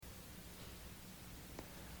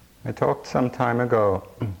I talked some time ago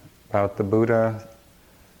about the Buddha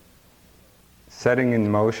setting in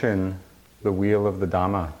motion the wheel of the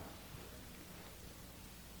Dhamma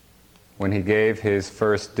when he gave his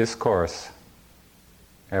first discourse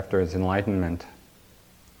after his enlightenment.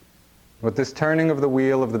 What this turning of the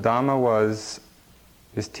wheel of the Dhamma was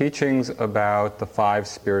his teachings about the 5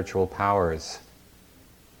 spiritual powers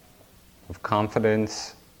of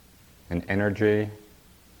confidence and energy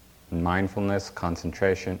and mindfulness,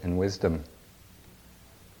 concentration, and wisdom.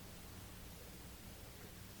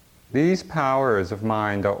 These powers of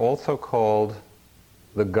mind are also called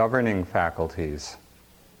the governing faculties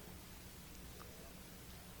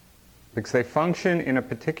because they function in a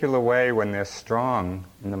particular way when they're strong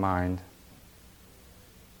in the mind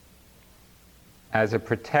as a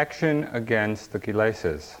protection against the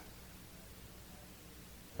kilesas.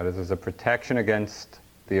 That is, as a protection against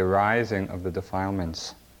the arising of the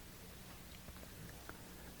defilements.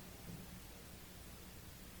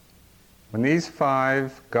 When these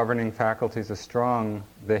 5 governing faculties are strong,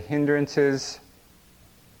 the hindrances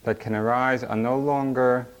that can arise are no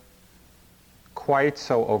longer quite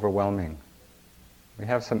so overwhelming. We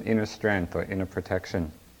have some inner strength or inner protection.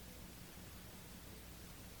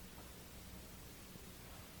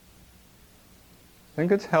 I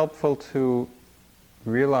think it's helpful to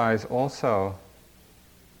realize also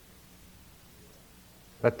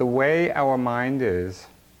that the way our mind is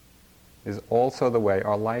also the way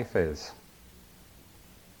our life is.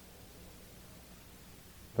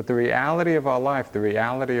 But the reality of our life, the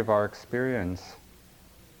reality of our experience,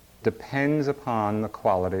 depends upon the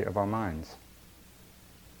quality of our minds.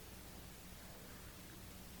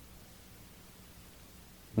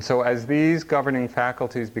 And so as these governing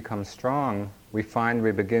faculties become strong, we find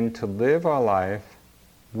we begin to live our life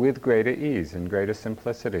with greater ease and greater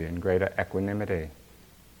simplicity and greater equanimity.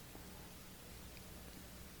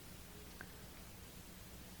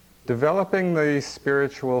 Developing these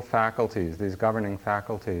spiritual faculties, these governing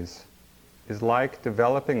faculties, is like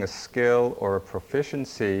developing a skill or a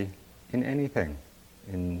proficiency in anything,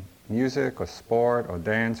 in music or sport or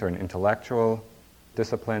dance or an intellectual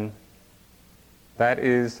discipline. That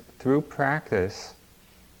is, through practice,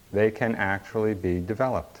 they can actually be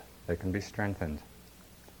developed. They can be strengthened.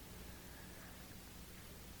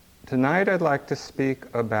 Tonight I'd like to speak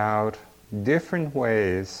about different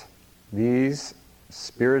ways these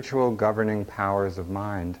spiritual governing powers of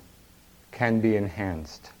mind can be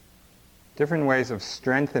enhanced. Different ways of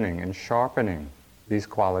strengthening and sharpening these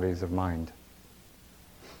qualities of mind.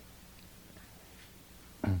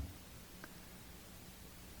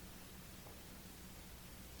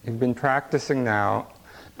 You've been practicing now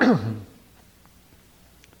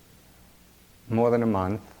more than a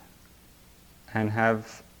month and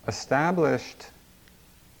have established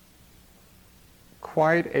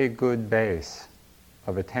quite a good base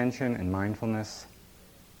of attention and mindfulness.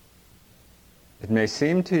 It may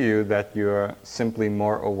seem to you that you're simply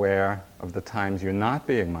more aware of the times you're not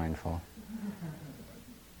being mindful,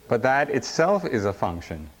 but that itself is a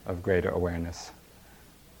function of greater awareness.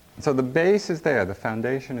 So the base is there, the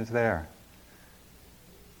foundation is there.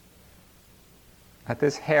 At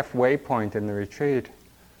this halfway point in the retreat,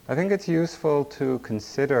 I think it's useful to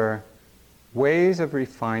consider ways of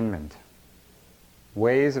refinement,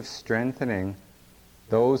 ways of strengthening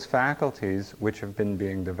those faculties which have been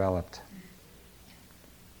being developed.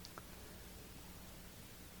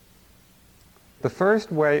 The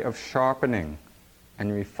first way of sharpening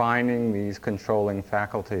and refining these controlling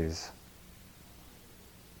faculties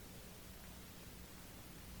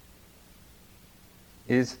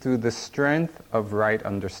is through the strength of right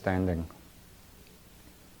understanding.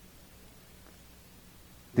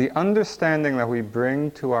 The understanding that we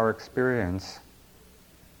bring to our experience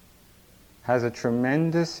has a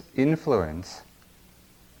tremendous influence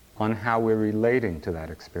on how we're relating to that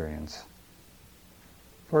experience.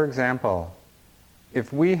 For example,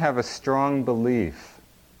 if we have a strong belief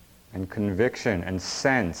and conviction and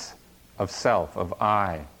sense of self, of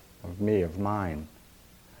I, of me, of mine,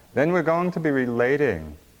 then we're going to be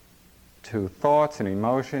relating to thoughts and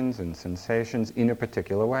emotions and sensations in a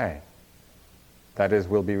particular way. That is,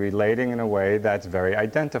 we'll be relating in a way that's very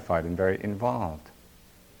identified and very involved.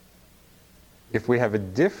 If we have a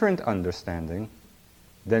different understanding,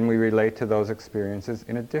 then we relate to those experiences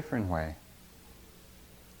in a different way.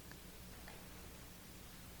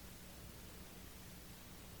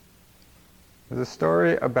 There's a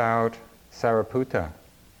story about Sariputta,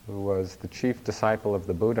 who was the chief disciple of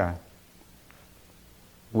the Buddha,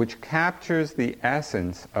 which captures the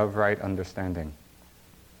essence of right understanding.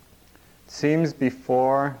 It seems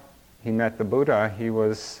before he met the Buddha, he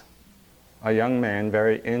was a young man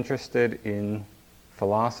very interested in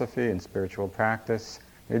philosophy and spiritual practice.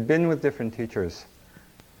 He'd been with different teachers.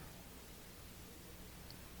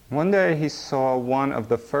 One day he saw one of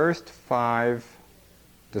the first 5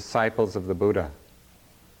 disciples of the Buddha.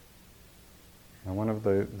 And one of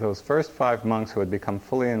those first 5 monks who had become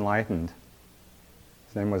fully enlightened.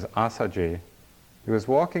 His name was Asaji. He was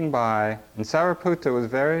walking by, and Sariputta was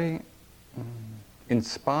very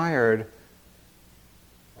inspired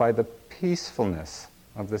by the peacefulness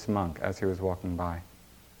of this monk as he was walking by.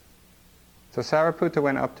 So Sariputta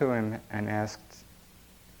went up to him and asked,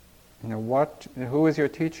 who is your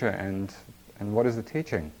teacher and what is the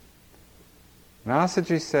teaching? And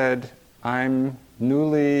Asaji said, I'm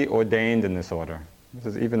newly ordained in this order. This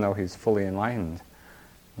is even though he's fully enlightened.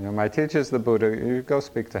 My teacher is the Buddha, you go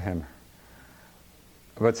speak to him.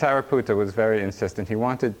 But Sariputta was very insistent. He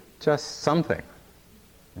wanted just something.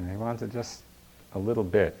 He wanted just a little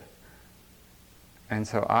bit. And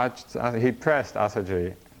so he pressed Asaji.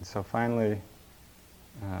 And so finally,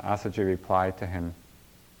 Asaji replied to him,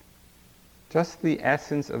 just the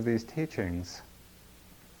essence of these teachings,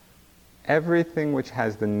 everything which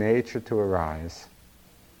has the nature to arise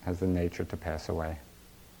has the nature to pass away.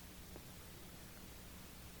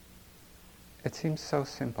 It seems so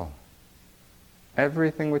simple.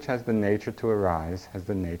 Everything which has the nature to arise has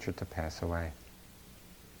the nature to pass away.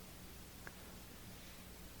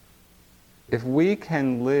 If we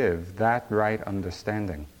can live that right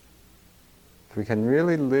understanding, if we can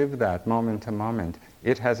really live that moment to moment,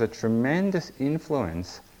 it has a tremendous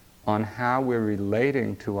influence on how we're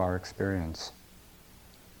relating to our experience.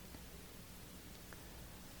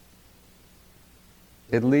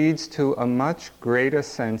 It leads to a much greater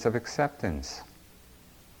sense of acceptance.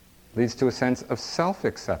 Leads to a sense of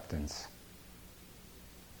self-acceptance.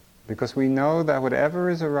 Because we know that whatever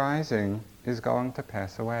is arising is going to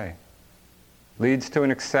pass away. Leads to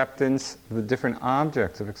an acceptance of the different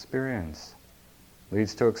objects of experience.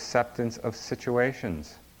 Leads to acceptance of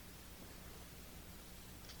situations.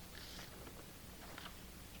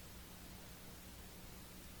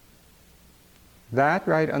 That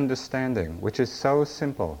right understanding, which is so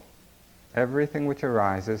simple, everything which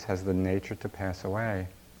arises has the nature to pass away,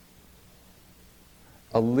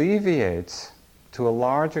 alleviates to a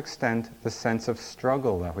large extent the sense of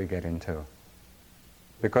struggle that we get into.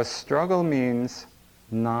 Because struggle means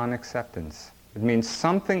non-acceptance. It means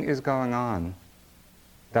something is going on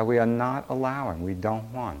that we are not allowing, we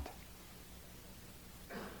don't want.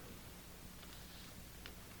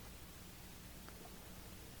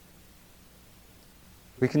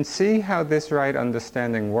 We can see how this right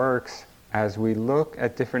understanding works as we look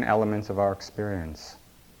at different elements of our experience.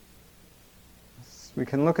 We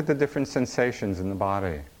can look at the different sensations in the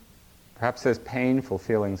body. Perhaps there's painful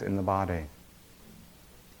feelings in the body.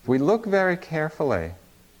 If we look very carefully,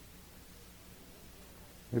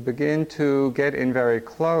 we begin to get in very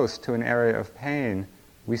close to an area of pain.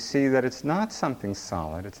 We see that it's not something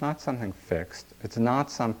solid, it's not something fixed, it's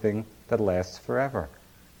not something that lasts forever.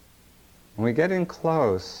 When we get in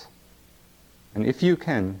close, and if you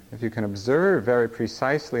can observe very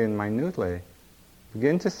precisely and minutely,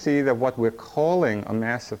 begin to see that what we're calling a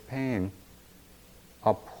mass of pain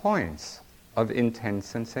are points of intense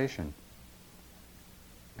sensation.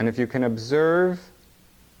 And if you can observe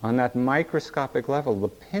on that microscopic level the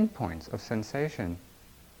pinpoints of sensation,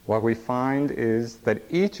 what we find is that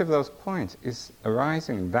each of those points is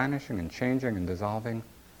arising and vanishing and changing and dissolving.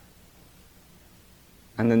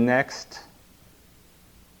 And the next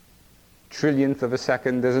trillionth of a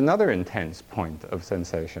second, there's another intense point of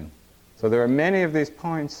sensation. So there are many of these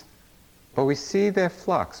points, but we see their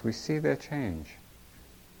flux, we see their change.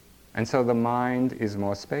 And so the mind is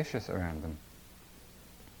more spacious around them.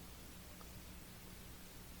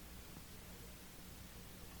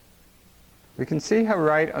 We can see how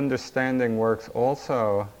right understanding works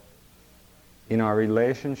also in our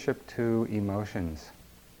relationship to emotions,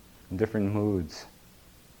 different moods.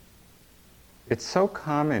 It's so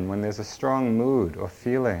common when there's a strong mood or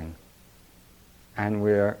feeling and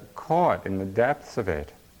we're caught in the depths of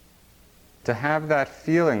it, to have that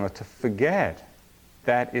feeling or to forget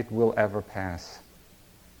that it will ever pass.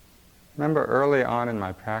 Remember early on in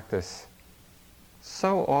my practice,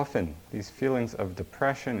 so often these feelings of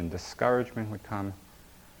depression and discouragement would come,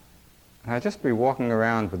 and I'd just be walking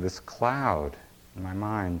around with this cloud in my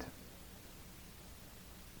mind,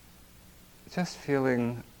 just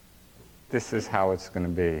feeling this is how it's going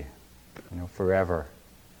to be, forever.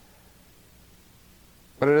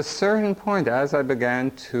 But at a certain point, as I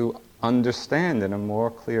began to understand in a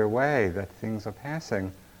more clear way that things are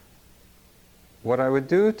passing, what I would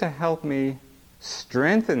do to help me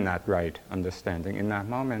strengthen that right understanding in that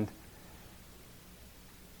moment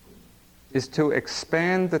is to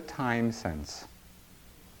expand the time sense.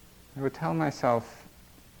 I would tell myself,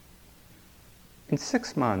 in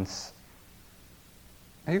 6 months,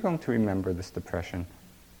 are you going to remember this depression?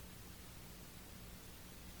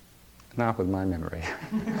 Not with my memory.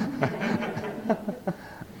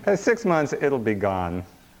 In 6 months, it'll be gone.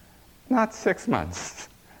 Not 6 months.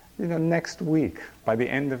 Next week, by the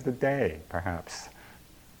end of the day, perhaps.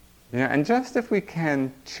 And just if we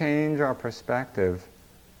can change our perspective,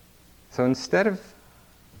 so instead of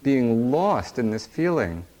being lost in this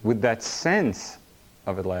feeling with that sense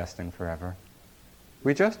of it lasting forever,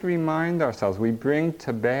 we just remind ourselves, we bring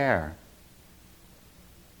to bear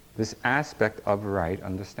this aspect of right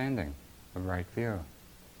understanding, of right view.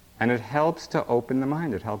 And it helps to open the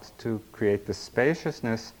mind. It helps to create the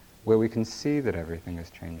spaciousness where we can see that everything is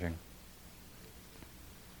changing.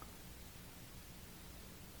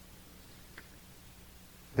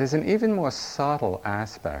 There's an even more subtle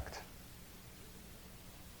aspect,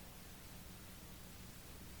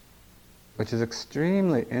 which is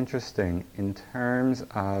extremely interesting in terms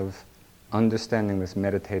of understanding this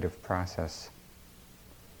meditative process.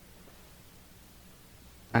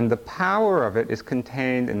 And the power of it is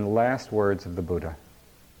contained in the last words of the Buddha.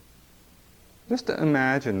 Just to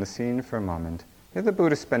imagine the scene for a moment. Here the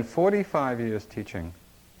Buddha spent 45 years teaching.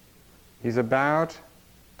 He's about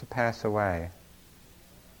to pass away.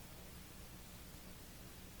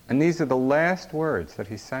 And these are the last words that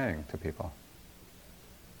he's saying to people.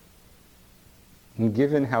 And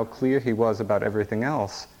given how clear he was about everything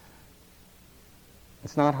else,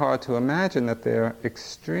 it's not hard to imagine that they're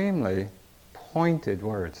extremely pointed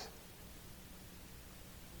words.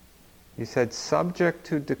 He said, "Subject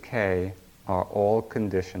to decay are all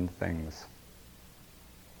conditioned things.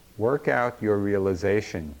 Work out your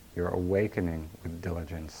realization, your awakening with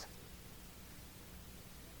diligence."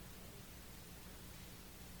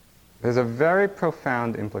 There's a very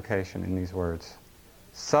profound implication in these words.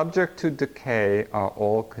 Subject to decay are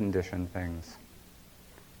all conditioned things.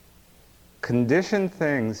 Conditioned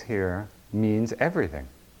things here means everything.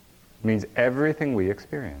 It means everything we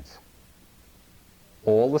experience.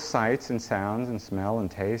 All the sights and sounds and smell and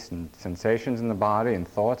taste and sensations in the body and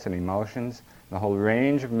thoughts and emotions, the whole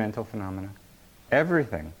range of mental phenomena,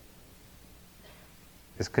 everything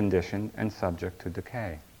is conditioned and subject to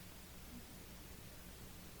decay.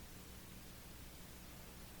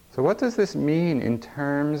 So what does this mean in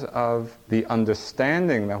terms of the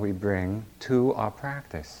understanding that we bring to our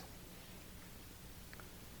practice?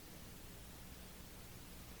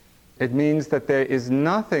 It means that there is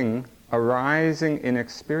nothing arising in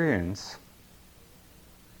experience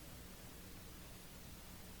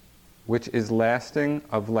which is lasting,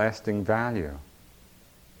 of lasting value,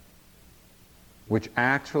 which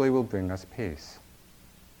actually will bring us peace.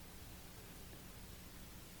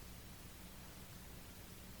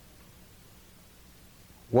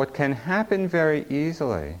 What can happen very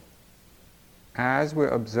easily as we're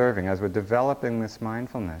observing, as we're developing this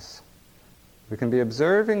mindfulness, we can be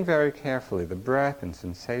observing very carefully the breath and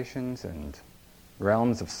sensations and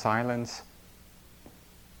realms of silence,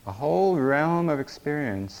 a whole realm of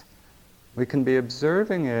experience. We can be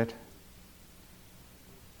observing it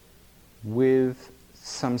with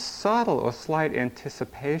some subtle or slight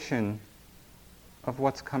anticipation of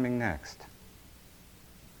what's coming next.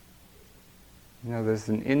 There's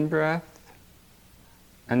an in-breath,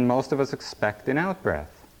 and most of us expect an out-breath.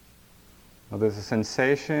 Well, there's a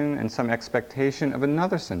sensation and some expectation of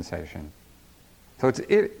another sensation. So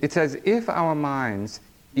it's as if our minds,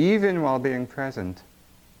 even while being present,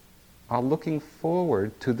 are looking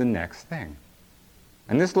forward to the next thing.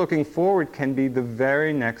 And this looking forward can be the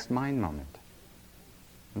very next mind moment.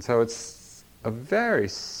 And so it's a very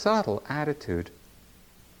subtle attitude.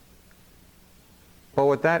 But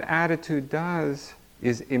what that attitude does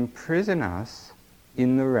is imprison us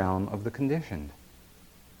in the realm of the conditioned.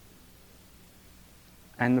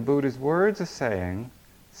 And the Buddha's words are saying,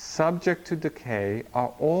 subject to decay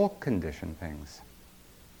are all conditioned things.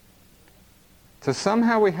 So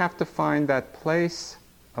somehow we have to find that place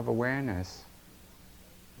of awareness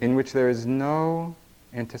in which there is no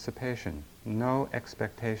anticipation, no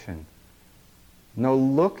expectation, no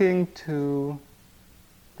looking to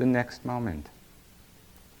the next moment.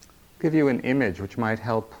 I'll give you an image which might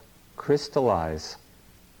help crystallize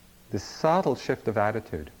this subtle shift of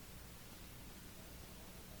attitude.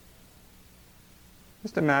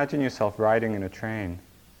 Just imagine yourself riding in a train.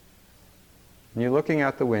 And you're looking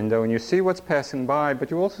out the window and you see what's passing by, but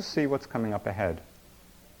you also see what's coming up ahead.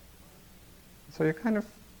 So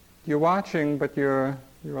you're watching, but you're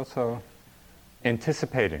also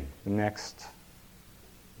anticipating the next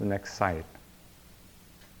sight.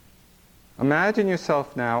 Imagine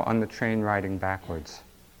yourself now on the train riding backwards.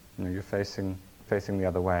 You're facing the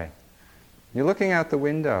other way. You're looking out the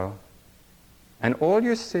window, and all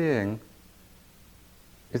you're seeing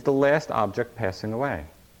is the last object passing away.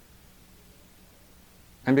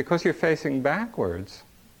 And because you're facing backwards,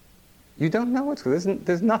 you don't know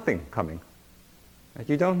there's nothing coming.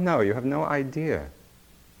 You don't know. You have no idea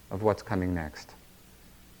of what's coming next.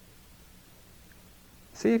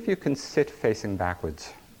 See if you can sit facing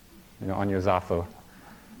backwards, on your zafu.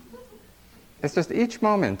 It's just each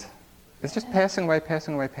moment, it's just passing away,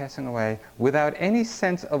 passing away, passing away, without any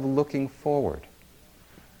sense of looking forward.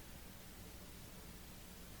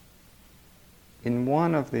 In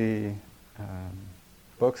one of the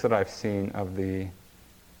books that I've seen of the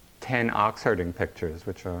 10 ox herding pictures,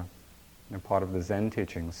 which are part of the Zen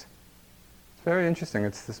teachings, it's very interesting.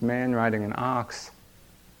 It's this man riding an ox.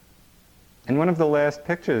 In one of the last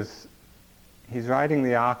pictures, he's riding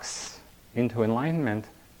the ox into enlightenment,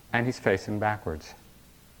 and he's facing backwards.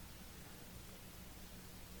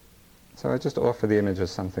 So I just offer the image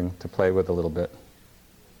as something to play with a little bit.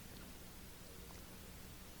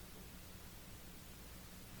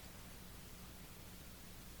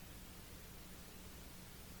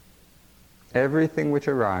 Everything which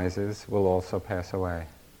arises will also pass away.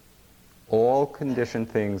 All conditioned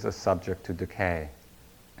things are subject to decay.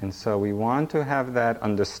 And so we want to have that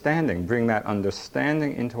understanding, bring that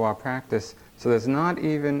understanding into our practice, so there's not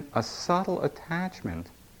even a subtle attachment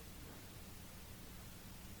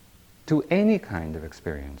to any kind of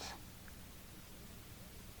experience.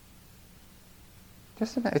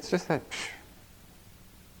 It's just that,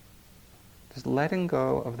 just letting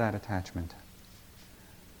go of that attachment.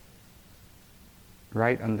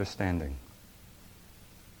 Right understanding.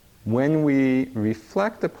 When we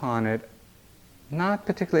reflect upon it, not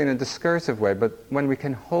particularly in a discursive way, but when we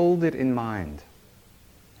can hold it in mind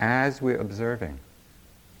as we're observing,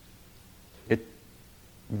 it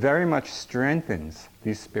very much strengthens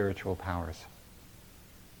these spiritual powers.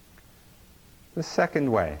 The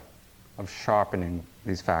second way of sharpening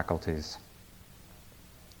these faculties,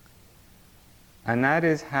 and that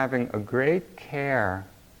is having a great care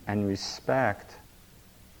and respect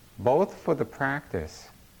both for the practice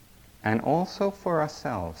and also for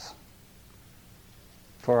ourselves,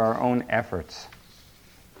 for our own efforts.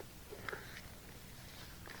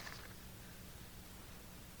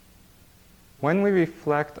 When we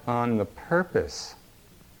reflect on the purpose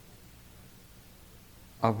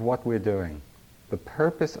of what we're doing, the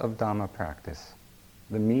purpose of Dhamma practice,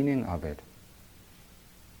 the meaning of it,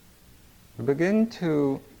 we begin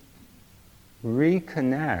to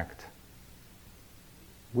reconnect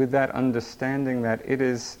with that understanding that it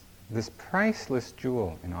is this priceless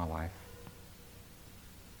jewel in our life.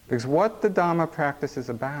 Because what the Dhamma practice is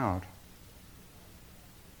about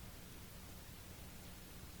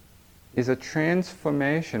is a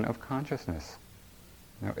transformation of consciousness.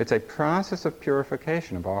 It's a process of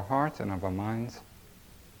purification of our hearts and of our minds.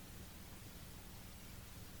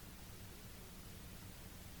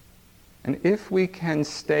 And if we can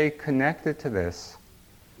stay connected to this,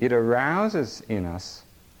 it arouses in us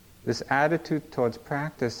this attitude towards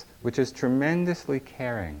practice which is tremendously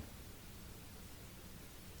caring.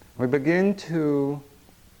 We begin to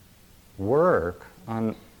work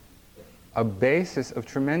on a basis of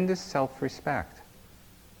tremendous self-respect.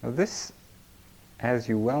 Now this, as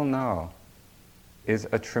you well know, is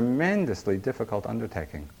a tremendously difficult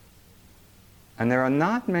undertaking. And there are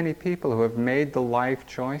not many people who have made the life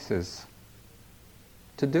choices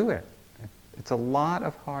to do it. It's a lot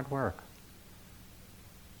of hard work.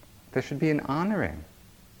 There should be an honoring,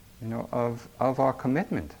 of our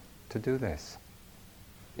commitment to do this.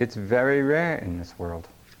 It's very rare in this world.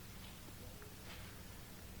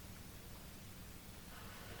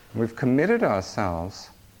 We've committed ourselves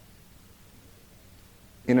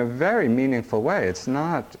in a very meaningful way. It's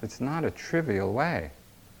not a trivial way.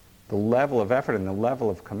 The level of effort and the level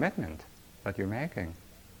of commitment that you're making.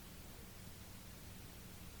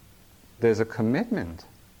 There's a commitment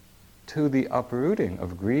to the uprooting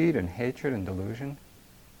of greed and hatred and delusion.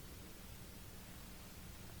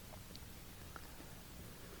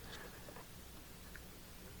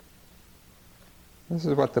 This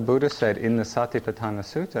is what the Buddha said in the Satipatthana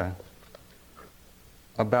Sutta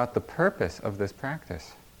about the purpose of this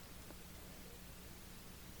practice.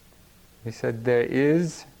 He said, there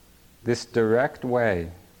is this direct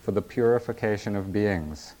way for the purification of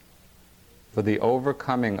beings, for the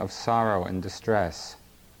overcoming of sorrow and distress,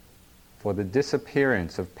 for the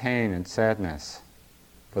disappearance of pain and sadness,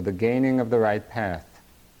 for the gaining of the right path,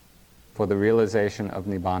 for the realization of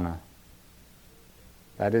Nibbana.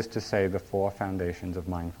 That is to say, the 4 foundations of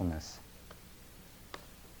mindfulness.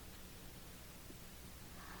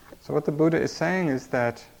 So what the Buddha is saying is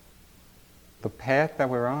that the path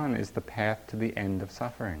that we're on is the path to the end of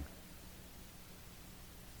suffering.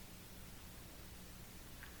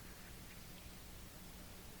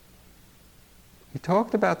 He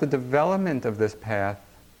talked about the development of this path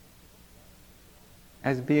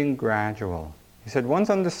as being gradual. He said one's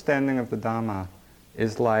understanding of the Dhamma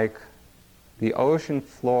is like the ocean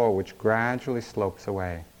floor which gradually slopes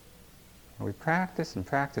away. And we practice and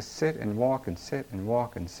practice, sit and walk and sit and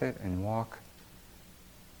walk and sit and walk.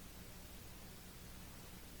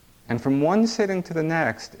 And from one sitting to the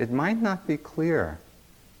next, it might not be clear,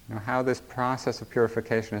 how this process of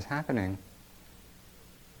purification is happening.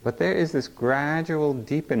 But there is this gradual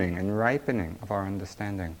deepening and ripening of our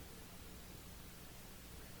understanding.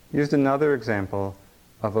 He used another example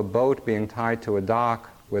of a boat being tied to a dock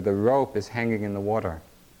where the rope is hanging in the water.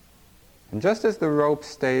 And just as the rope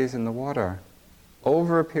stays in the water,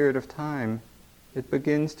 over a period of time, it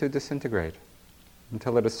begins to disintegrate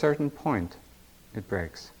until at a certain point it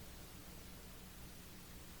breaks.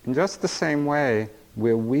 In just the same way,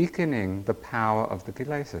 we're weakening the power of the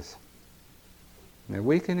kilesas. They're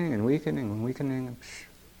weakening and weakening and weakening.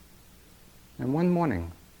 And one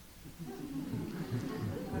morning,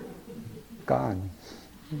 gone.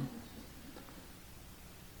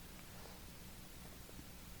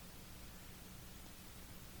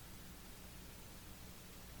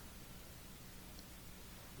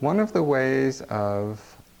 One of the ways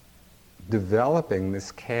of developing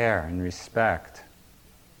this care and respect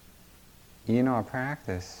in our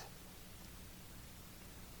practice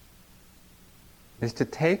is to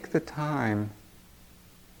take the time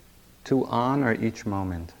to honor each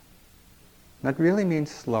moment. That really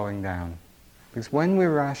means slowing down. Because when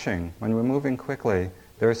we're rushing, when we're moving quickly,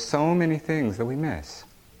 there are so many things that we miss.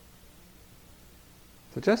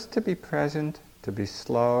 So just to be present, to be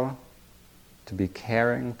slow, to be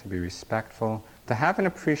caring, to be respectful, to have an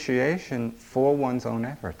appreciation for one's own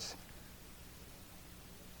efforts.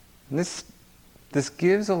 And this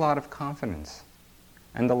gives a lot of confidence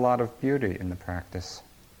and a lot of beauty in the practice.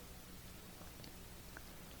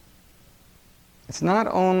 It's not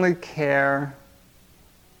only care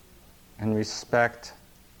and respect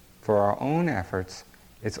for our own efforts,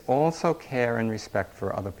 it's also care and respect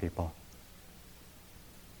for other people.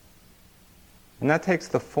 And that takes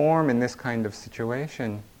the form in this kind of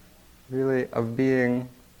situation, really, of being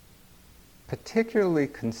particularly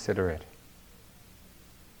considerate.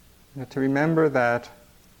 To remember that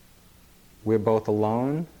we're both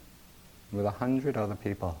alone with 100 other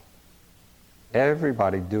people.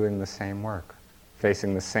 Everybody doing the same work,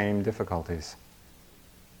 facing the same difficulties.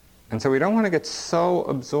 And so we don't want to get so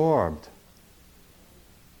absorbed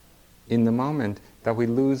in the moment that we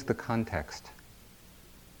lose the context.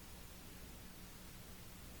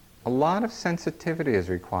 A lot of sensitivity is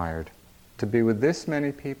required to be with this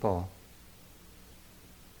many people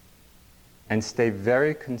and stay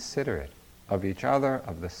very considerate of each other,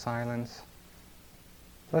 of the silence.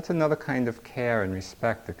 That's another kind of care and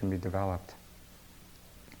respect that can be developed.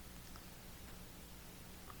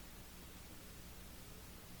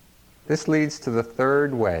 This leads to the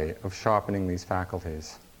third way of sharpening these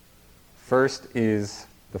faculties. First is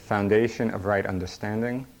the foundation of right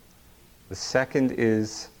understanding. The second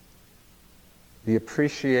is the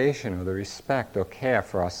appreciation or the respect or care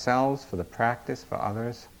for ourselves, for the practice, for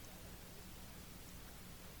others.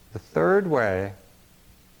 The third way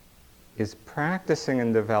is practicing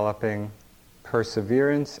and developing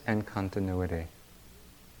perseverance and continuity.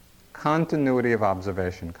 Continuity of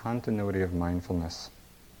observation, continuity of mindfulness.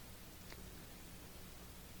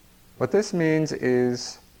 What this means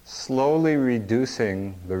is slowly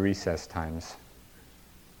reducing the recess times,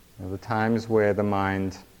 the times where the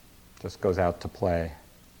mind just goes out to play.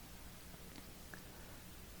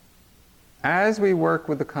 As we work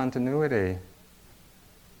with the continuity,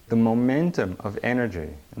 the momentum of energy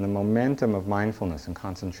and the momentum of mindfulness and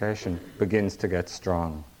concentration begins to get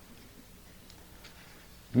strong.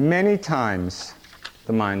 Many times,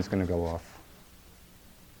 the mind's going to go off.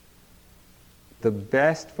 The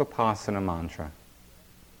best Vipassana mantra,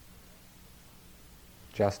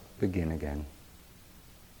 just begin again.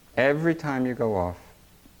 Every time you go off,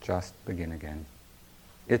 just begin again.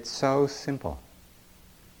 It's so simple.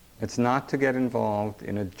 It's not to get involved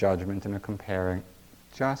in a judgment and a comparing.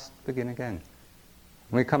 Just begin again.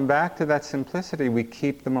 When we come back to that simplicity, we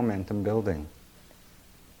keep the momentum building.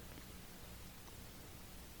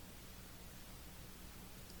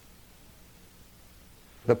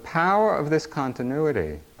 The power of this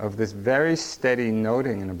continuity, of this very steady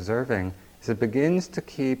noting and observing, is it begins to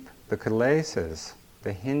keep the kilesas,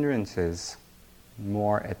 the hindrances,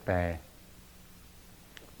 more at bay.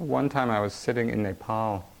 One time I was sitting in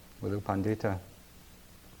Nepal with U Pandita,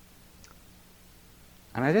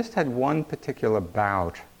 and I just had one particular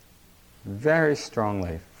bout very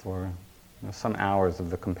strongly for some hours of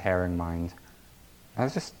the comparing mind. I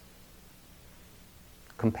was just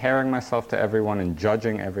comparing myself to everyone and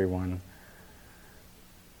judging everyone.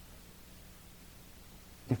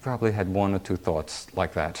 You've probably had one or two thoughts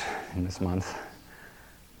like that in this month.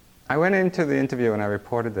 I went into the interview and I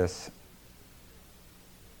reported this.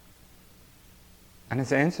 And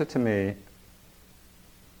his answer to me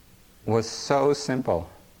was so simple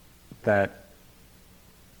that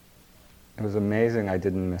it was amazing I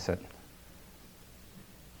didn't miss it.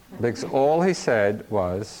 Because all he said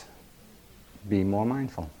was, be more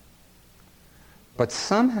mindful. But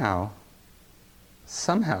somehow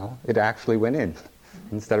it actually went in,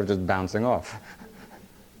 instead of just bouncing off.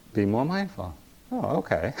 Be more mindful. Oh,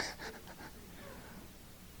 okay.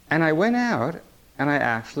 And I went out and I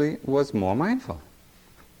actually was more mindful.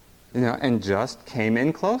 And just came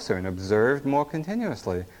in closer and observed more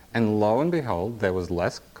continuously. And lo and behold, there was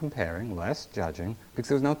less comparing, less judging, because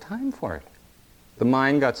there was no time for it. The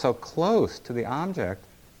mind got so close to the object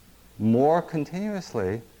more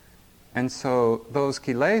continuously, and so those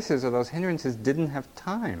kilesas or those hindrances didn't have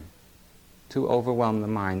time to overwhelm the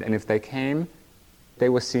mind. And if they came, they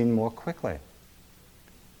were seen more quickly.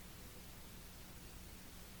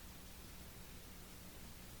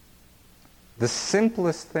 The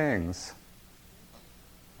simplest things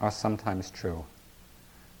are sometimes true.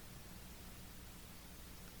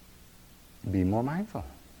 Be more mindful.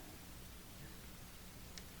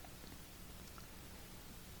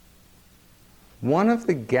 One of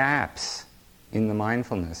the gaps in the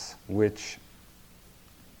mindfulness, which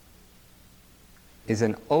is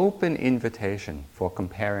an open invitation for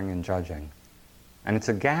comparing and judging, and it's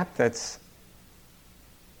a gap that's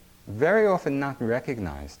very often not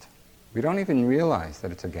recognized. We don't even realize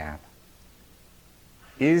that it's a gap,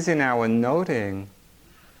 is in our noting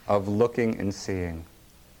of looking and seeing.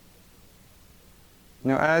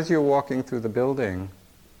 As you're walking through the building,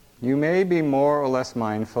 you may be more or less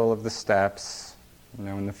mindful of the steps,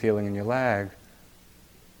 and the feeling in your leg.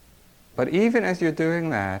 But even as you're doing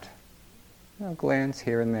that, glance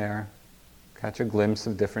here and there, catch a glimpse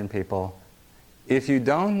of different people. If you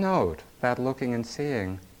don't note that looking and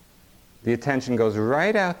seeing, the attention goes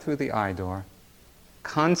right out through the eye door.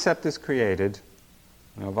 Concept is created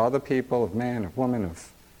of other people, of man, of woman, of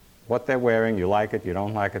what they're wearing. You like it, you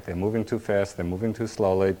don't like it, they're moving too fast, they're moving too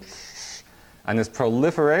slowly. And this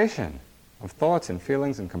proliferation of thoughts and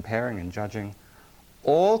feelings and comparing and judging,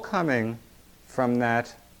 all coming from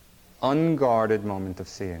that unguarded moment of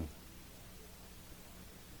seeing.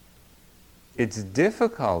 It's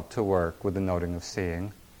difficult to work with the noting of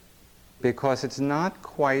seeing because it's not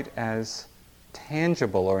quite as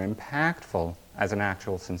tangible or impactful as an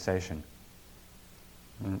actual sensation.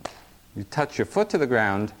 You touch your foot to the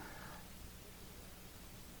ground,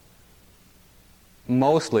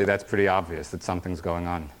 mostly that's pretty obvious that something's going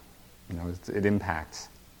on. It impacts.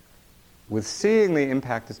 With seeing, the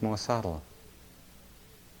impact is more subtle.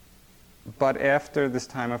 But after this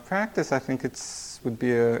time of practice, I think it would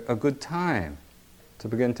be a good time to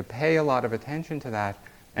begin to pay a lot of attention to that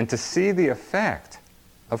and to see the effect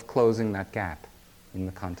of closing that gap in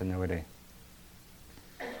the continuity.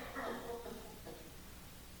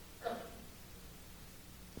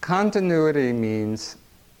 Continuity means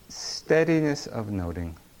steadiness of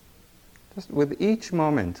noting. Just with each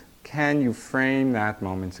moment, can you frame that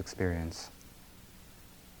moment's experience?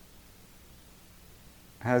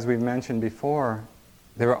 As we've mentioned before,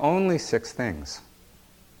 there are only 6 things.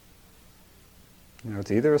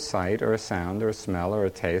 It's either a sight or a sound or a smell or a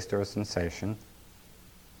taste or a sensation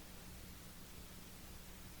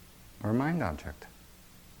or a mind object.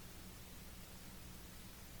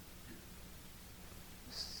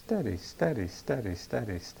 Steady, steady, steady,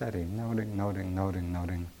 steady, steady. Noting, noting, noting,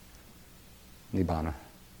 noting. Nibbana.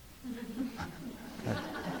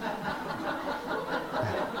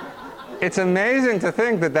 It's amazing to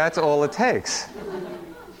think that that's all it takes.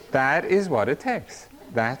 That is what it takes.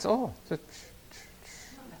 That's all.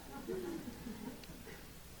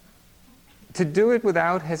 To do it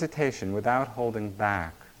without hesitation, without holding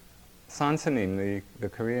back. Sansanin, the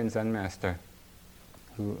Korean Zen master,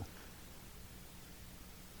 who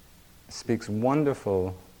speaks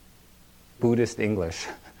wonderful Buddhist English,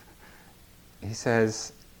 he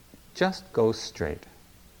says, just go straight.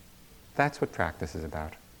 That's what practice is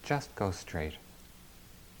about. Just go straight.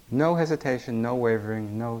 No hesitation, no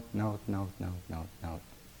wavering, note, note, note, note, note, note.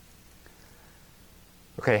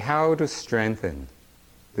 Okay, how to strengthen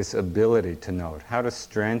this ability to note? How to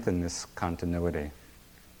strengthen this continuity?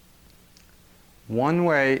 One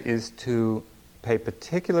way is to pay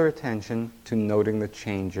particular attention to noting the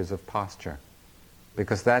changes of posture,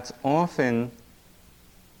 because that's often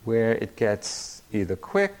where it gets either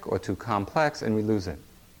quick or too complex and we lose it.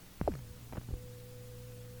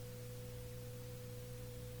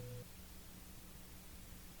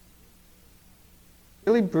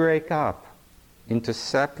 Really break up into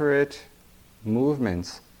separate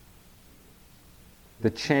movements the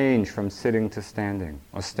change from sitting to standing,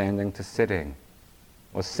 or standing to sitting,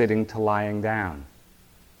 or sitting to lying down.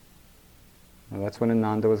 Well, that's when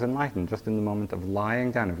Ananda was enlightened, just in the moment of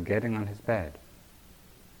lying down, of getting on his bed.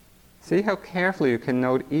 See how carefully you can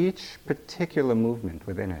note each particular movement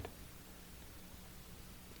within it.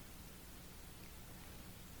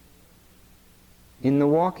 In the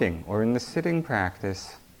walking or in the sitting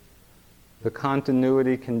practice, the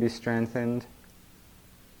continuity can be strengthened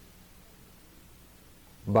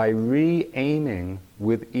by re-aiming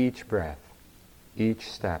with each breath,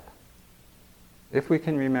 each step. If we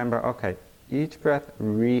can remember, okay, each breath,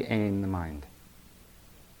 re-aim the mind.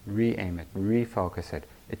 Re-aim it, refocus it.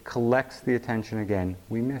 It collects the attention again,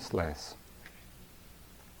 we miss less.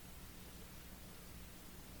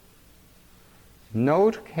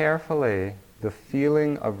 Note carefully the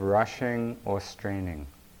feeling of rushing or straining.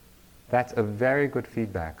 That's a very good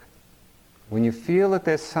feedback. When you feel that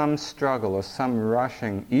there's some struggle or some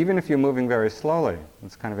rushing, even if you're moving very slowly,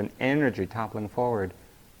 it's kind of an energy toppling forward,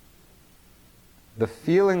 the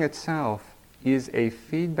feeling itself is a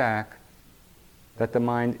feedback that the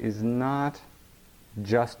mind is not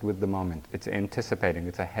just with the moment. It's anticipating,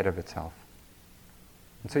 it's ahead of itself.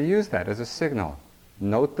 And so use that as a signal.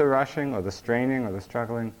 Note the rushing or the straining or the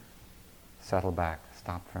struggling. Settle back,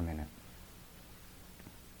 stop for a minute.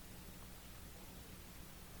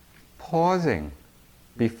 Pausing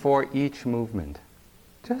before each movement.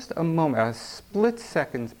 Just a moment, a split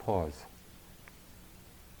second's pause.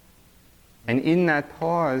 And in that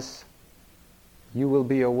pause, you will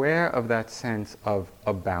be aware of that sense of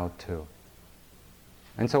about to.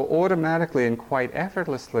 And so automatically and quite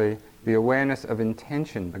effortlessly, the awareness of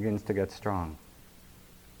intention begins to get strong.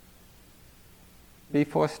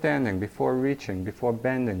 Before standing, before reaching, before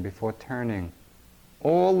bending, before turning,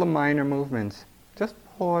 all the minor movements, just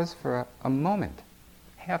pause for a moment,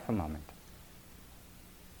 half a moment.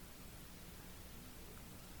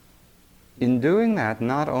 In doing that,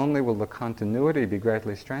 not only will the continuity be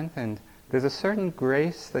greatly strengthened, there's a certain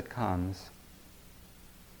grace that comes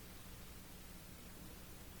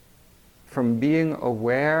from being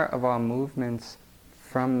aware of our movements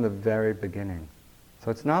from the very beginning. So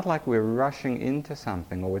it's not like we're rushing into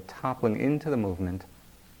something or we're toppling into the movement.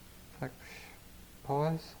 It's like,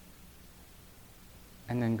 pause,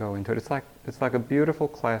 and then go into it. It's like a beautiful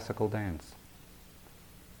classical dance.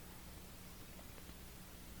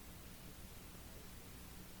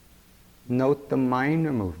 Note the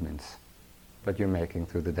minor movements that you're making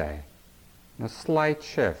through the day. No slight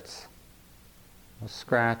shifts, no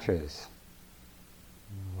scratches,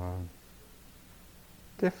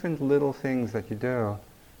 different little things that you do.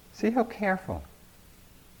 See how careful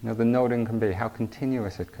the noting can be, how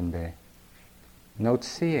continuous it can be. Note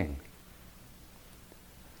seeing.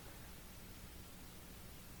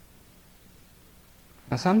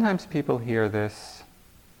 Now sometimes people hear this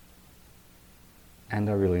and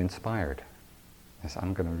are really inspired. Yes,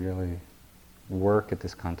 I'm going to really work at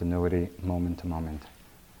this continuity moment to moment.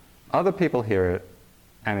 Other people hear it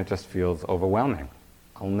and it just feels overwhelming.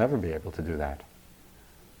 I'll never be able to do that.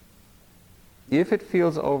 If it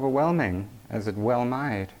feels overwhelming, as it well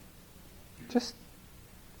might, just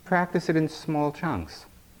practice it in small chunks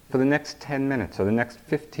for the next 10 minutes or the next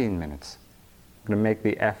 15 minutes. I'm going to make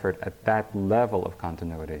the effort at that level of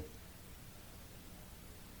continuity.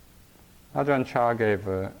 Ajahn Chah gave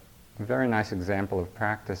a very nice example of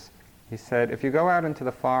practice. He said, if you go out into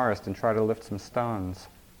the forest and try to lift some stones,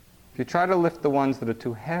 if you try to lift the ones that are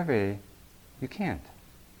too heavy, you can't.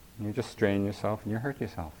 And you just strain yourself and you hurt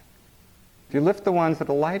yourself. If you lift the ones that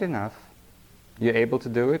are light enough, you're able to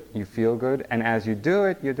do it, you feel good, and as you do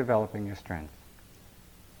it, you're developing your strength.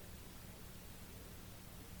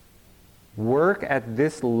 Work at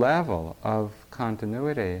this level of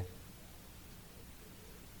continuity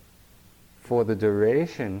for the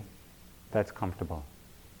duration that's comfortable.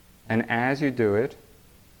 And as you do it,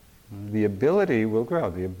 the ability will grow,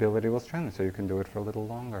 the ability will strengthen, so you can do it for a little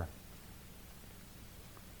longer.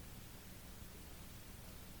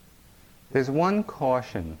 There's one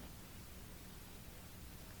caution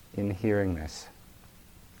in hearing this.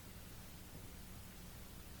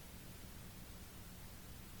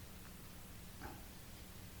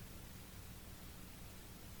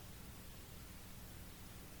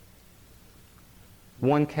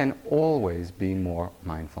 One can always be more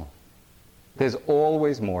mindful. There's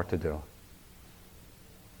always more to do.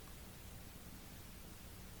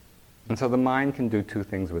 And so the mind can do two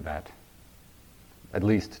things with that. At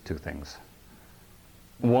least two things.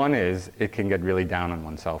 One is it can get really down on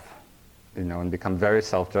oneself, and become very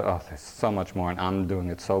self-just, there's so much more and I'm doing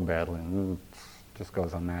it so badly, and just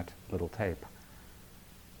goes on that little tape.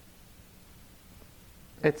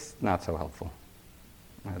 It's not so helpful.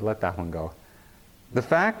 I'd let that one go. The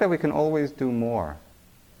fact that we can always do more,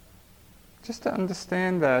 just to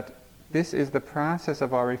understand that this is the process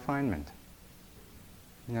of our refinement.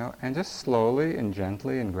 And just slowly and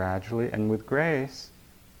gently and gradually and with grace,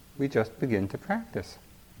 we just begin to practice.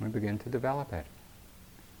 We begin to develop it.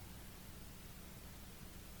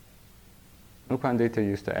 U Pandita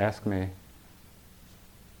used to ask me,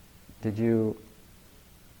 did you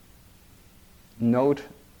note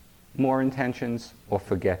more intentions or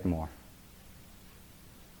forget more?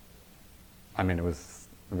 I mean, it was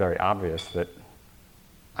very obvious that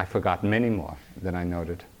I forgot many more than I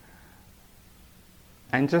noted.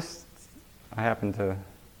 And I happened to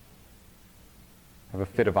have a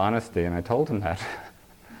fit of honesty, and I told him that.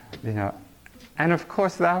 And of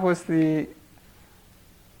course, that was the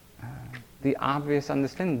obvious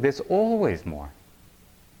understanding. There's always more.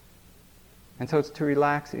 And so it's to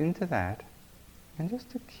relax into that, and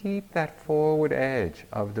just to keep that forward edge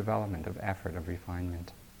of development, of effort, of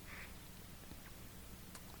refinement.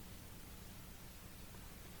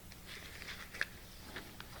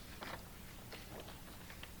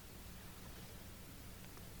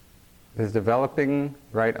 There's developing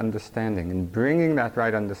right understanding and bringing that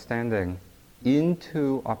right understanding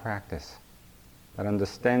into our practice. That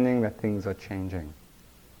understanding that things are changing.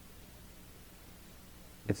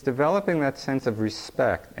 It's developing that sense of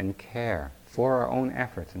respect and care for our own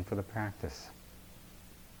efforts and for the practice.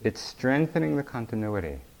 It's strengthening the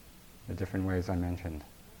continuity, the different ways I mentioned.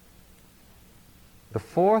 The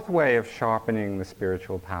fourth way of sharpening the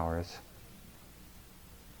spiritual powers,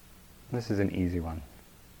 this is an easy one.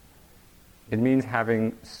 It means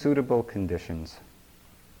having suitable conditions.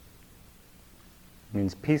 It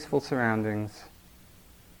means peaceful surroundings,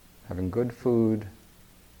 having good food,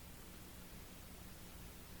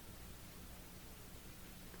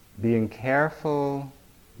 being careful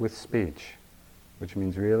with speech, which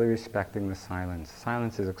means really respecting the silence.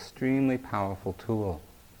 Silence is an extremely powerful tool.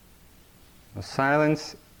 The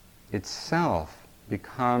silence itself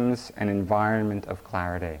becomes an environment of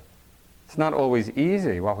clarity. It's not always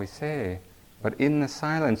easy what we say, but in the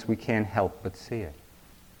silence we can't help but see it.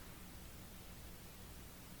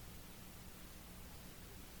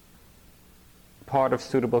 Part of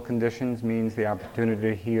suitable conditions means the opportunity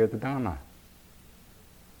to hear the Dhamma.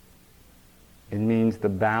 It means the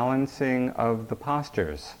balancing of the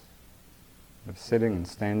postures, of sitting and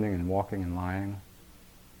standing and walking and lying.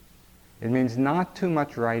 It means not too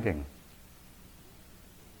much writing.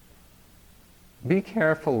 Be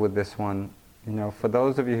careful with this one. For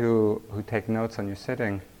those of you who take notes on your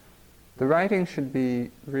sitting, the writing should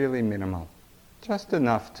be really minimal. Just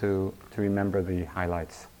enough to remember the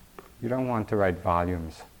highlights. You don't want to write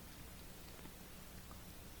volumes.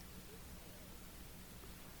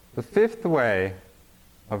 The fifth way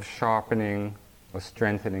of sharpening or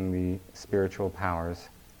strengthening the spiritual powers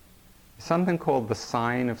is something called the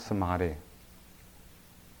sign of samadhi.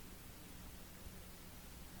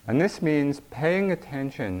 And this means paying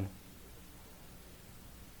attention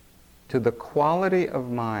to the quality of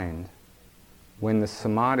mind when the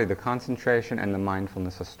samadhi, the concentration and the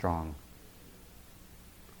mindfulness are strong.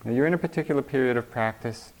 Now you're in a particular period of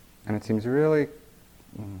practice and it seems really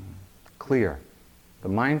clear. The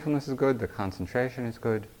mindfulness is good, the concentration is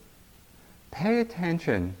good. Pay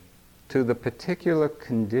attention to the particular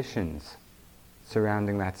conditions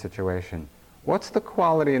surrounding that situation. What's the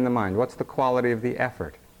quality in the mind? What's the quality of the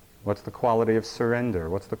effort? What's the quality of surrender?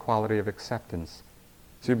 What's the quality of acceptance?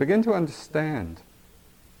 So you begin to understand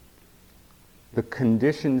the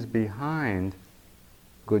conditions behind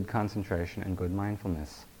good concentration and good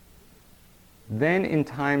mindfulness. Then in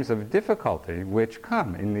times of difficulty, which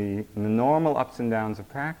come in the normal ups and downs of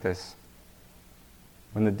practice,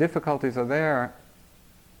 when the difficulties are there,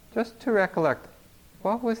 just to recollect,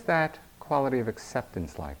 what was that quality of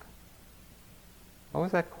acceptance like? What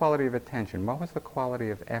was that quality of attention? What was the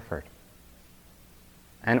quality of effort?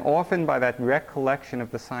 And often by that recollection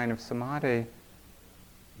of the sign of samadhi,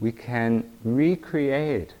 we can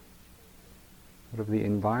recreate sort of the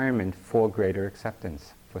environment for greater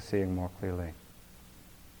acceptance, for seeing more clearly.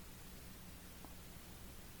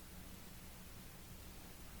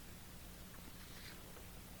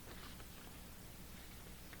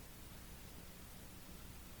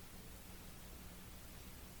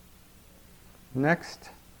 Next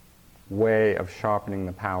way of sharpening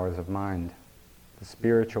the powers of mind, the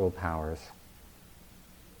spiritual powers,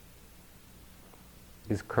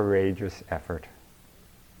 is courageous effort.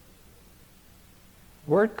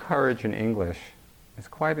 The word courage in English is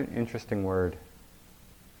quite an interesting word.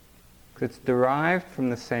 It's derived from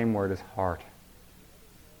the same word as heart.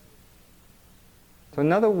 So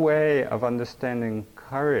another way of understanding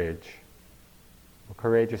courage, or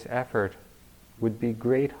courageous effort, would be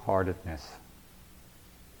great-heartedness.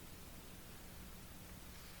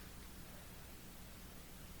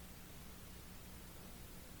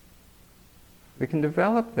 We can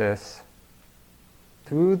develop this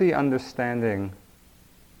through the understanding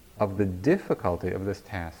of the difficulty of this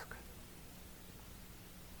task,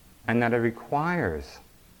 and that it requires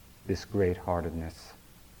this great-heartedness.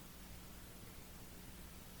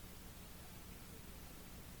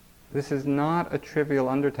 This is not a trivial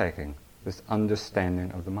undertaking, this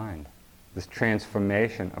understanding of the mind, this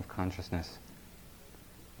transformation of consciousness.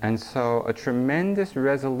 And so a tremendous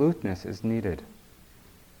resoluteness is needed.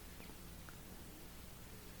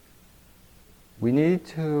 We need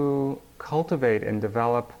to cultivate and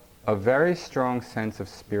develop a very strong sense of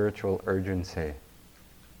spiritual urgency.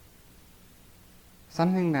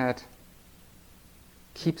 Something that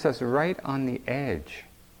keeps us right on the edge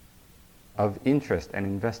of interest and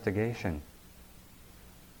investigation.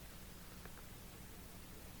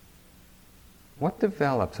 What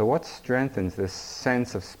develops or what strengthens this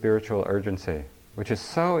sense of spiritual urgency, which is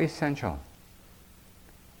so essential?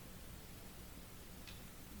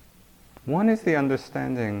 One is the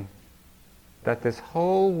understanding that this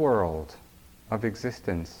whole world of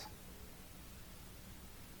existence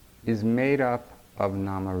is made up of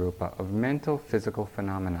nama-rupa, of mental physical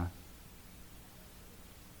phenomena,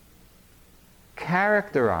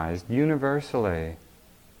 characterized universally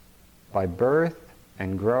by birth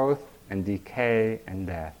and growth and decay and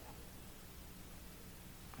death.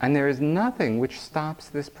 And there is nothing which stops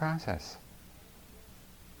this process.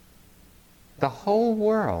 The whole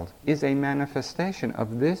world is a manifestation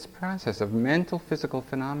of this process of mental physical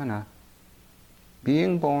phenomena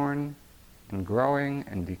being born and growing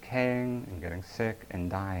and decaying and getting sick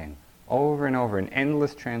and dying over and over in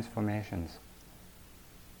endless transformations.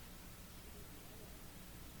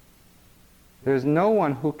 There's no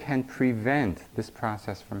one who can prevent this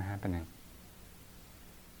process from happening.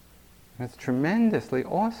 And it's tremendously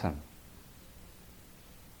awesome.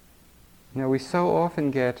 You know, we so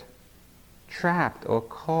often get trapped or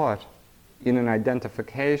caught in an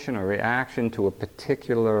identification or reaction to a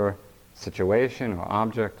particular situation or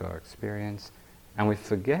object or experience, and we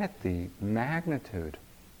forget the magnitude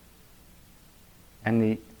and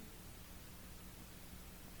the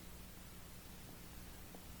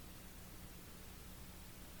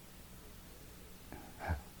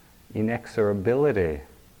inexorability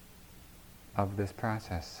of this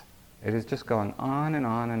process. It is just going on and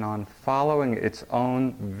on and on, following its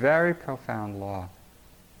own very profound law.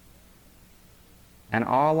 And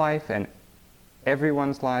our life and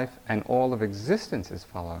everyone's life and all of existence is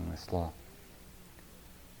following this law.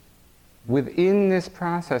 Within this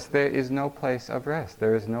process, there is no place of rest.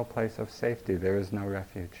 There is no place of safety. There is no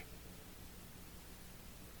refuge.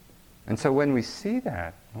 And so when we see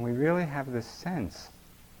that, when we really have this sense,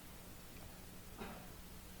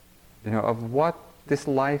 of what this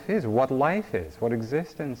life is, what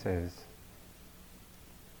existence is,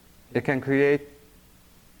 it can create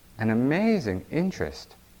an amazing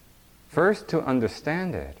interest, first to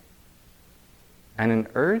understand it, and an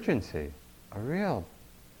urgency, a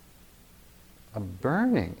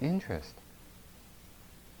burning interest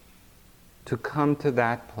to come to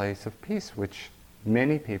that place of peace, which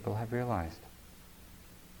many people have realized.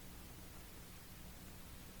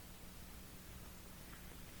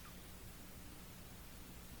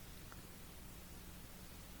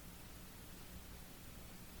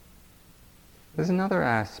 There's another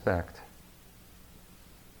aspect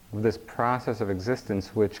of this process of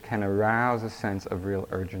existence which can arouse a sense of real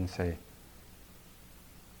urgency.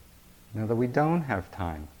 That we don't have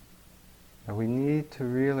time, that we need to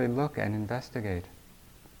really look and investigate.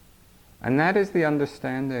 And that is the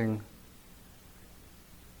understanding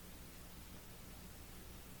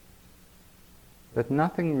that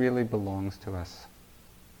nothing really belongs to us.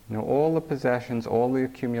 All the possessions, all the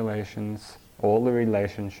accumulations, all the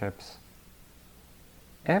relationships,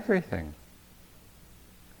 everything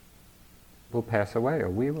will pass away, or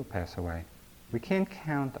we will pass away. We can't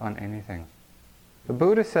count on anything. The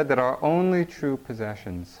Buddha said that our only true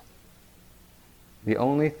possessions, the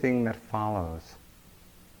only thing that follows,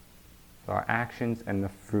 are our actions and the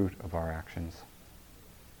fruit of our actions.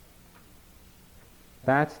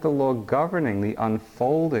 That's the law governing the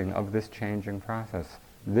unfolding of this changing process.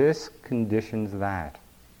 This conditions that.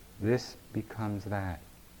 This becomes that.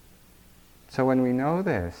 So when we know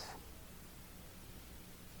this,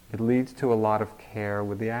 it leads to a lot of care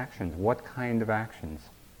with the actions. What kind of actions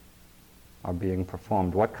are being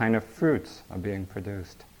performed? What kind of fruits are being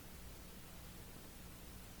produced?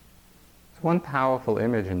 There's one powerful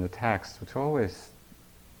image in the text which always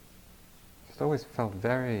felt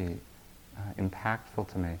very impactful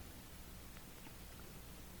to me.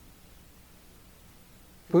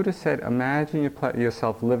 Buddha said, imagine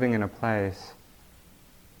yourself living in a place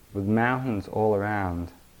with mountains all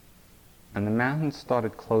around, and the mountains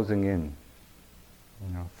started closing in,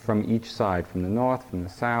 from each side, from the north, from the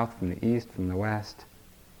south, from the east, from the west,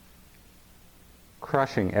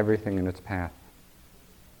 crushing everything in its path.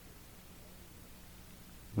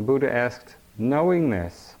 The Buddha asked, knowing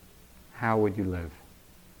this, how would you live?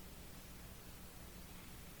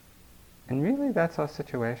 And really that's our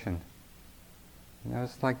situation.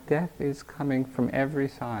 It's like death is coming from every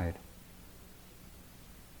side.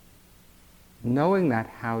 Knowing that,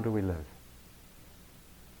 how do we live?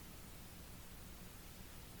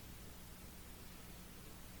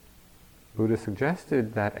 Buddha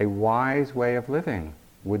suggested that a wise way of living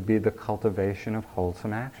would be the cultivation of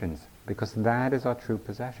wholesome actions, because that is our true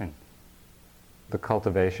possession. The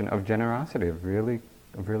cultivation of generosity, of really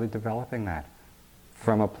developing that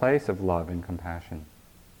from a place of love and compassion,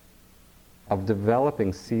 of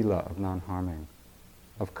developing sila, of non-harming,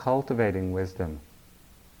 of cultivating wisdom,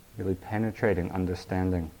 really penetrating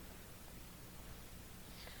understanding.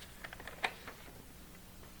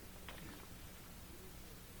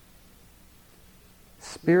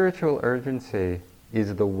 Spiritual urgency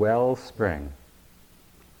is the wellspring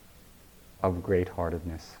of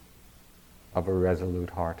great-heartedness, of a resolute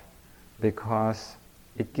heart, because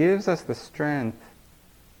it gives us the strength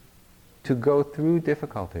to go through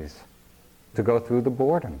difficulties, to go through the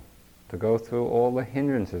boredom, to go through all the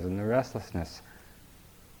hindrances and the restlessness.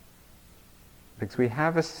 Because we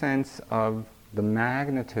have a sense of the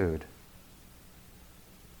magnitude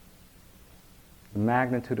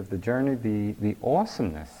of the journey, the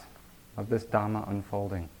awesomeness of this Dhamma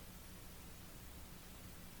unfolding.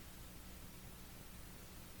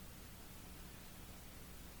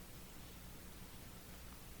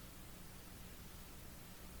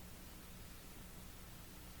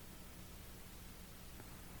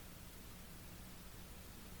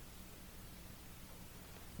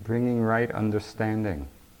 Bringing right understanding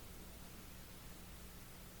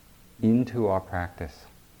into our practice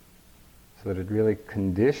so that it really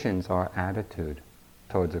conditions our attitude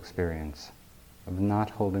towards experience, of not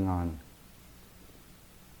holding on.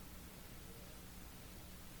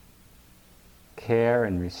 Care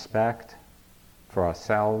and respect for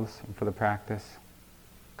ourselves and for the practice,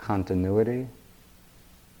 continuity,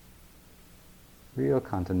 real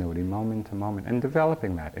continuity, moment to moment, and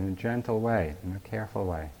developing that in a gentle way, in a careful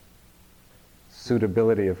way.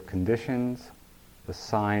 Suitability of conditions, the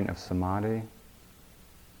sign of samadhi,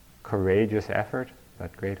 courageous effort,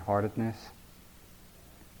 that great-heartedness.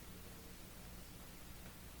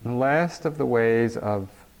 The last of the ways of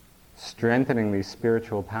strengthening these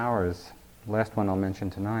spiritual powers, the last one I'll mention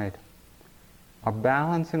tonight, are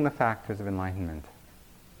balancing the factors of enlightenment.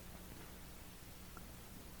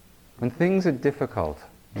 When things are difficult,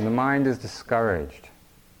 when the mind is discouraged,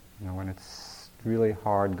 when it's really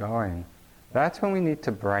hard going, that's when we need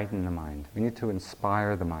to brighten the mind. We need to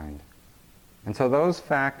inspire the mind. And so those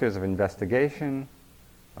factors of investigation,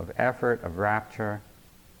 of effort, of rapture,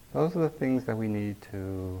 those are the things that we need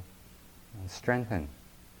to strengthen.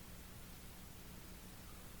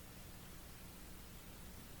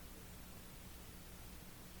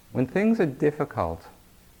 When things are difficult,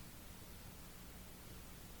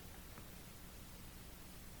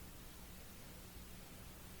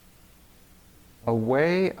 a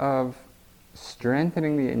way of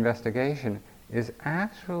strengthening the investigation is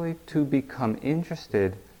actually to become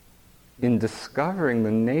interested in discovering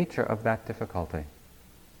the nature of that difficulty.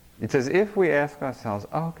 It's as if we ask ourselves,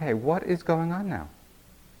 okay, what is going on now?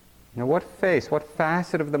 What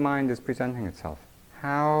facet of the mind is presenting itself?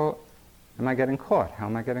 How am I getting caught? How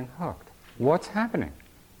am I getting hooked? What's happening?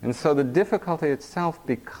 And so the difficulty itself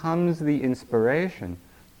becomes the inspiration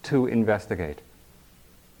to investigate.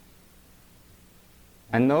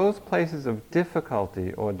 And those places of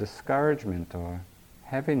difficulty or discouragement or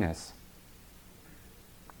heaviness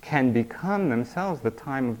can become themselves the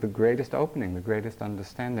time of the greatest opening, the greatest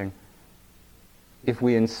understanding, if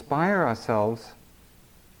we inspire ourselves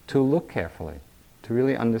to look carefully, to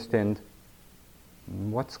really understand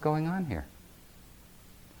what's going on here.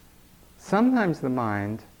 Sometimes the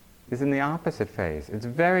mind is in the opposite phase. It's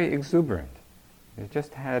very exuberant. It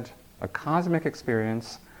just had a cosmic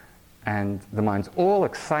experience, and the mind's all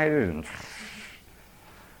excited and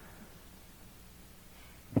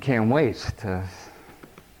can't wait to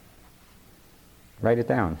write it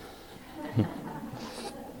down.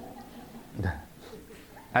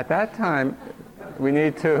 At that time, we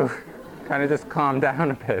need to kind of just calm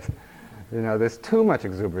down a bit. There's too much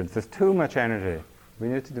exuberance, there's too much energy. We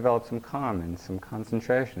need to develop some calm and some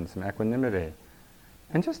concentration, some equanimity.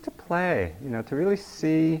 And just to play, to really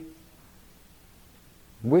see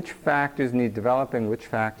which factors need developing, which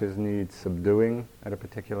factors need subduing at a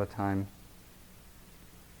particular time.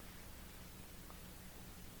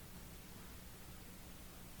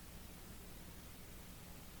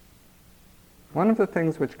 One of the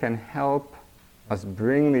things which can help us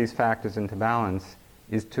bring these factors into balance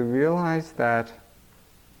is to realize that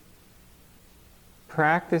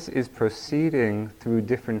practice is proceeding through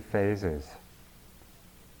different phases.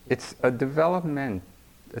 It's a developmental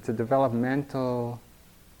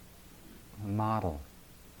model.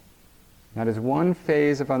 That is, one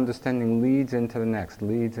phase of understanding leads into the next,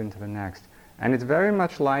 and it's very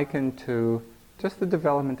much likened to just the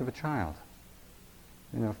development of a child.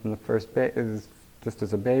 From the first just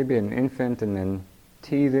as a baby, an infant, and then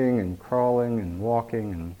teething and crawling and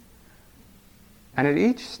walking, and at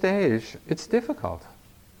each stage it's difficult.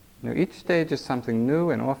 Each stage is something new,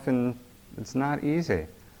 and often it's not easy.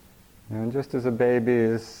 And just as a baby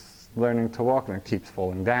is learning to walk, and it keeps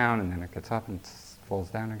falling down, and then it gets up and falls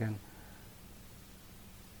down again.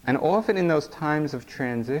 And often in those times of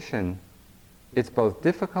transition, it's both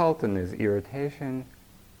difficult and there's irritation,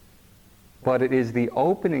 but it is the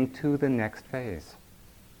opening to the next phase.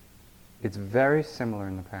 It's very similar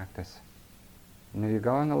in the practice. You're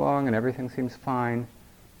going along and everything seems fine,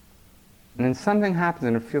 and then something happens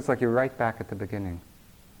and it feels like you're right back at the beginning.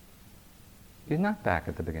 You're not back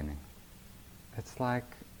at the beginning. It's like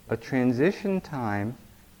a transition time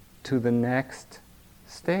to the next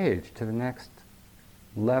stage, to the next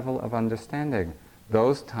level of understanding.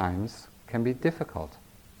 Those times can be difficult.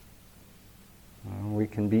 We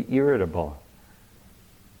can be irritable.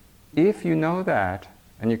 If you know that,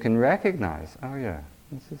 and you can recognize, oh yeah,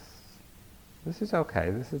 this is okay,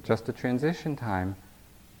 this is just a transition time,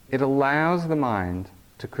 it allows the mind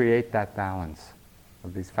to create that balance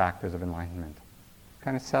of these factors of enlightenment.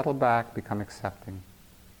 Kind of settle back, become accepting.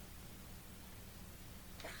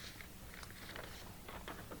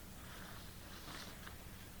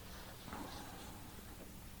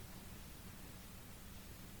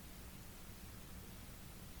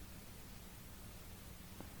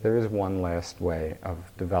 There is one last way of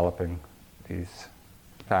developing these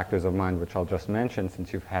factors of mind, which I'll just mention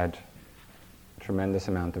since you've had a tremendous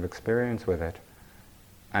amount of experience with it,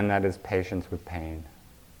 and that is patience with pain.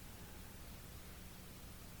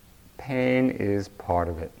 Pain is part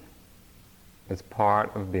of it. It's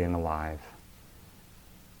part of being alive.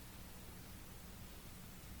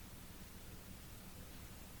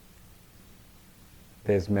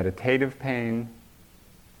 There's meditative pain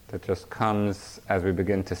that just comes as we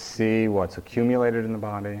begin to see what's accumulated in the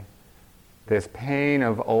body. There's pain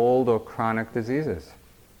of old or chronic diseases.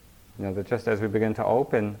 That just as we begin to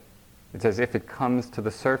open, it's as if it comes to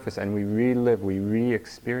the surface and we relive, we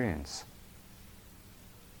re-experience.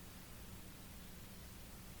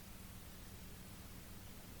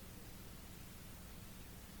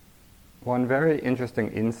 One very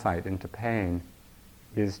interesting insight into pain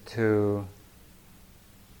is to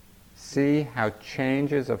see how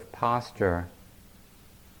changes of posture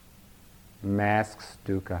masks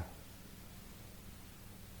dukkha.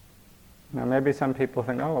 Now maybe some people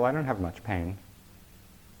think, oh, well, I don't have much pain.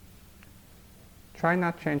 Try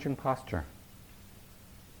not changing posture.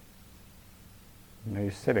 You're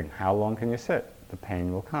sitting. How long can you sit? The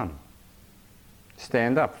pain will come.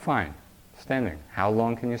 Stand up, fine. Standing. How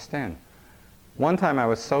long can you stand? One time I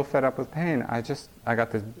was so fed up with pain, I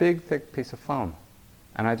got this big, thick piece of foam.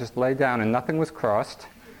 And I just lay down and nothing was crossed.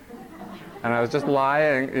 And I was just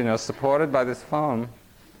lying, supported by this foam.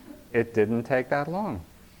 It didn't take that long.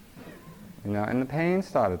 And the pain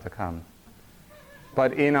started to come.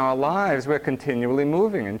 But in our lives, we're continually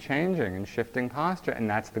moving and changing and shifting posture, and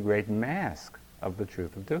that's the great mask of the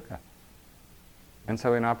truth of dukkha. And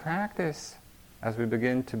so in our practice, as we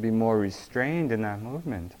begin to be more restrained in that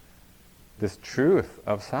movement, this truth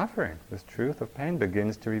of suffering, this truth of pain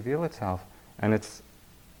begins to reveal itself. And it's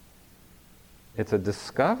It's a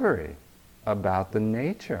discovery about the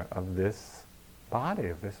nature of this body,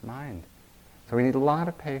 of this mind. So we need a lot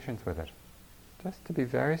of patience with it. Just to be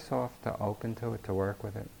very soft, to open to it, to work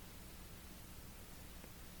with it.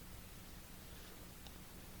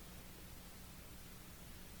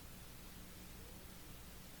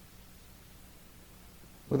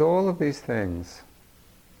 With all of these things,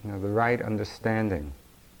 the right understanding,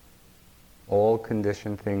 all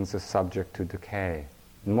conditioned things are subject to decay,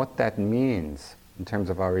 and what that means in terms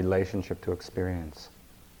of our relationship to experience.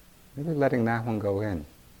 Really letting that one go in.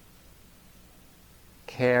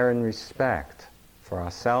 Care and respect for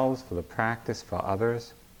ourselves, for the practice, for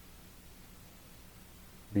others.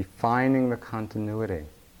 Refining the continuity.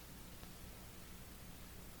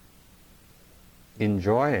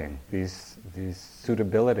 Enjoying these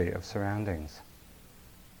suitability of surroundings.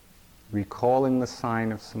 Recalling the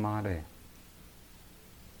sign of samadhi.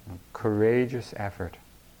 Courageous effort,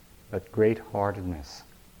 that great-heartedness.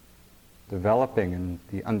 Developing in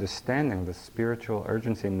the understanding of the spiritual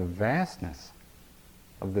urgency and the vastness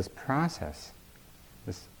of this process,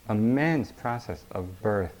 this immense process of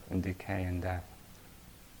birth and decay and death.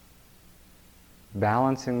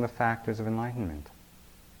 Balancing the factors of enlightenment.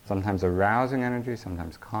 Sometimes arousing energy,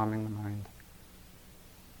 sometimes calming the mind.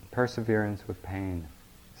 Perseverance with pain.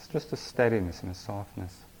 It's just a steadiness and a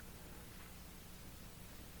softness.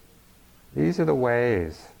 These are the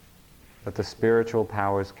ways that the spiritual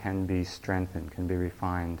powers can be strengthened, can be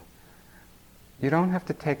refined. You don't have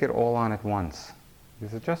to take it all on at once.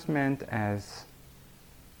 These are just meant as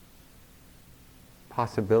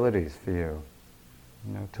possibilities for you,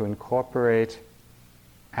 to incorporate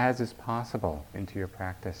as is possible into your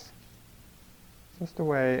practice. It's just a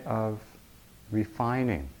way of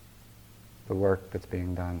refining the work that's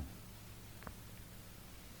being done.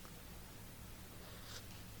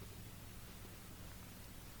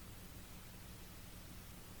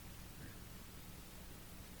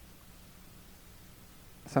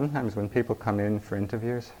 Sometimes when people come in for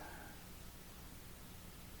interviews,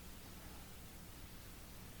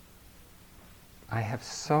 I have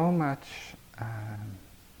so much,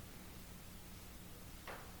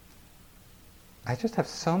 I just have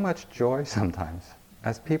so much joy sometimes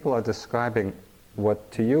as people are describing what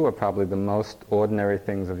to you are probably the most ordinary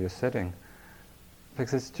things of your sitting.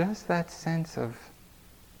 Because it's just that sense of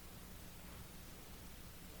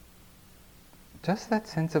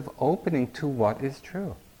opening to what is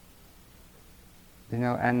true.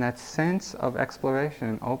 And that sense of exploration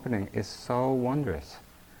and opening is so wondrous.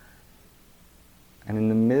 And in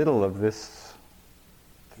the middle of this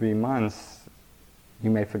 3 months, you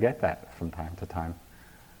may forget that from time to time.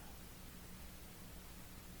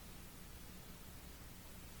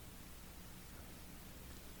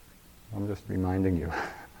 I'm just reminding you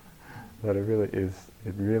that it really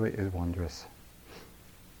is wondrous.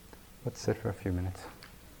 Let's sit for a few minutes.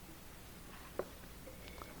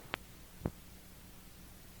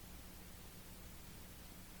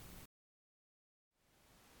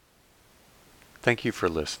 Thank you for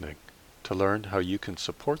listening. To learn how you can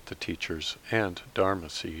support the teachers and Dharma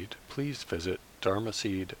Seed, please visit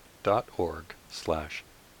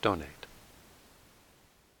dharmaseed.org/donate.